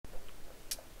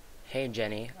Hey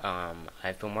Jenny,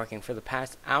 I've been working for the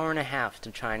past hour and a half to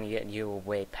try and get you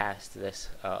way past this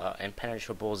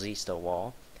impenetrable Z-Sto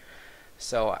wall.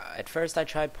 So at first I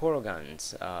tried portal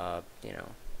guns,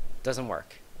 doesn't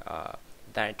work.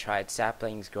 Then I tried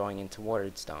saplings growing into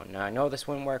watered stone. Now I know this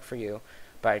wouldn't work for you,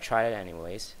 but I tried it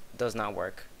anyways. Does not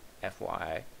work,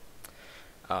 FYI.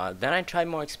 Then I tried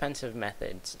more expensive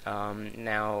methods.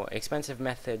 Now expensive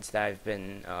methods that I've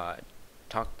been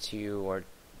talked to or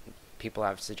people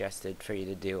have suggested for you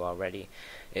to do already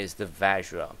is the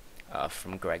Vajra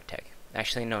from Greg Tech.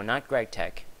 Actually, no, not Greg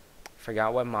Tech.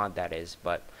 Forgot what mod that is,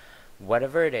 but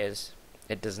whatever it is,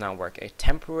 it does not work. It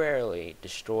temporarily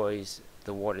destroys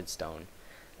the warded stone.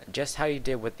 Just how you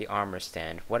did with the armor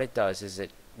stand. What it does is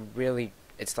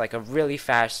it's like a really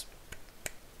fast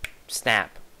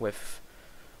snap with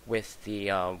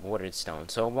the warded stone,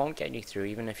 so it won't get you through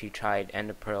even if you tried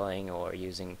ender pearling or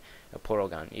using a portal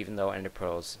gun, even though ender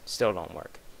pearls still don't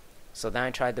work. So then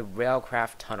I tried the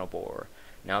railcraft tunnel borer.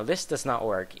 Now this does not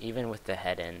work even with the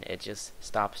head in. It just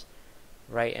stops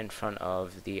right in front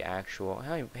of the actual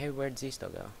hey, where'd Z-Sto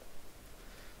go?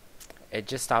 It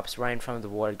just stops right in front of the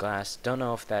warded glass. Don't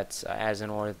know if that's as in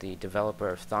order the developer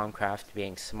of Thaumcraft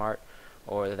being smart,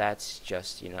 or that's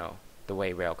just, the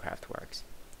way railcraft works.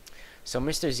 So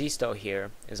Mr. Z-Sto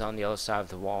here is on the other side of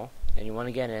the wall, and you want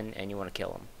to get in and you want to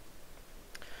kill him.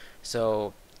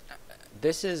 So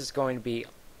this is going to be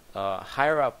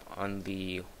higher up on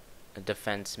the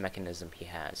defense mechanism he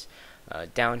has.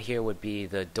 Down here would be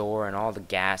the door and all the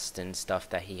gas and stuff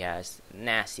that he has.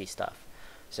 Nasty stuff.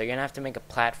 So you're going to have to make a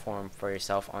platform for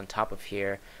yourself on top of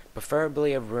here,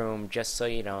 preferably a room, just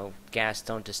so gas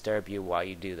don't disturb you while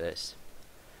you do this.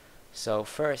 So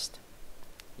first,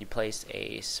 you place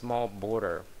a small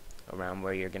border around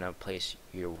where you're going to place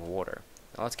your water.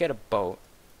 Now let's get a boat.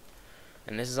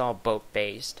 And this is all boat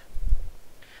based.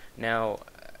 Now,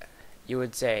 you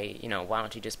would say, why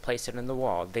don't you just place it in the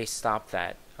wall? They stopped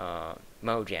that.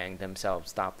 Mojang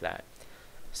themselves stopped that.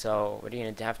 So what you're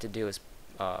going to have to do is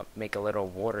make a little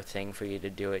water thing for you to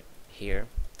do it here.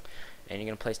 And you're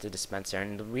going to place the dispenser.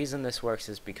 And the reason this works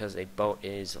is because a boat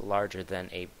is larger than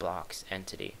a block's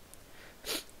entity.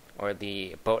 Or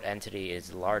the boat entity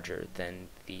is larger than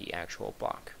the actual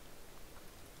block.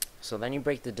 So then you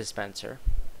break the dispenser.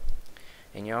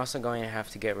 And you're also going to have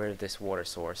to get rid of this water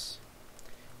source.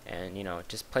 And,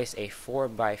 just place a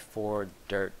 4x4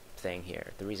 dirt thing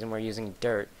here. The reason we're using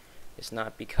dirt is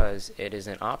not because it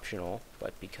isn't optional,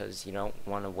 but because you don't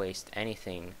want to waste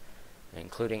anything,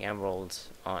 including emeralds,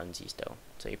 on Z-Sto.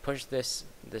 So you push this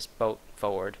boat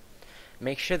forward.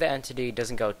 Make sure the entity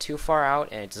doesn't go too far out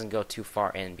and it doesn't go too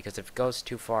far in, because if it goes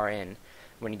too far in,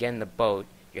 when you get in the boat,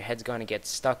 your head's going to get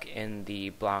stuck in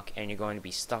the block and you're going to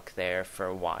be stuck there for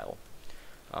a while.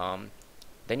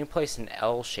 Then you place an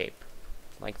L shape,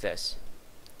 like this,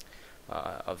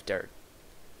 of dirt.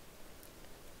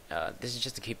 This is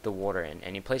just to keep the water in,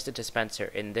 and you place the dispenser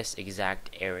in this exact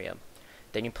area.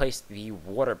 Then you place the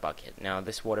water bucket. Now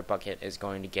this water bucket is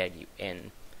going to get you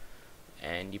in,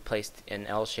 and you place an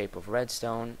L shape of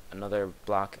redstone, another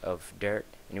block of dirt,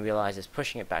 and you realize it's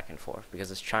pushing it back and forth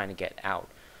because it's trying to get out.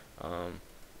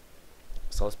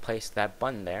 So let's place that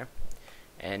button there.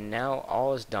 And now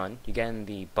all is done. You get in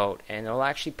the boat, and it'll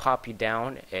actually pop you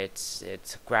down. It's a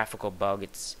graphical bug.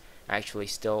 It's actually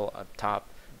still up top.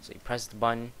 So you press the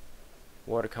button,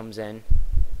 water comes in,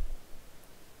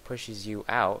 pushes you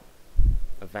out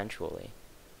eventually.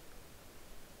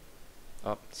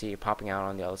 Oh, see, you're popping out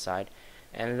on the other side.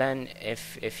 And then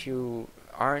if you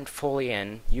aren't fully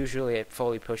in, usually it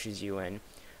fully pushes you in.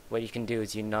 What you can do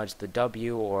is you nudge the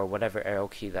W or whatever arrow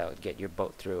key that would get your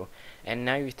boat through, and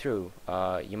now you're through.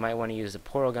 You might want to use a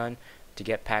portal gun to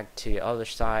get back to the other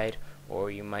side,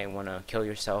 or you might want to kill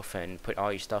yourself and put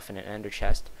all your stuff in an ender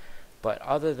chest. But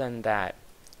other than that,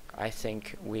 I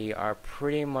think we are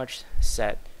pretty much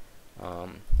set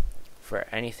for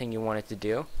anything you wanted to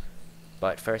do.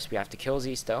 But first we have to kill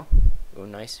Z-Sto. Oh,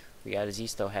 nice. We got a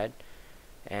Z-Sto head.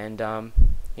 And,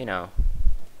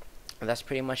 that's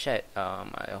pretty much it.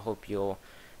 I hope you'll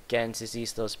get into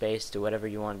Z-Sto space, do whatever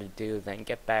you want to do, then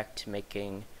get back to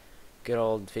making good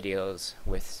old videos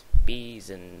with bees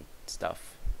and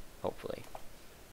stuff, hopefully.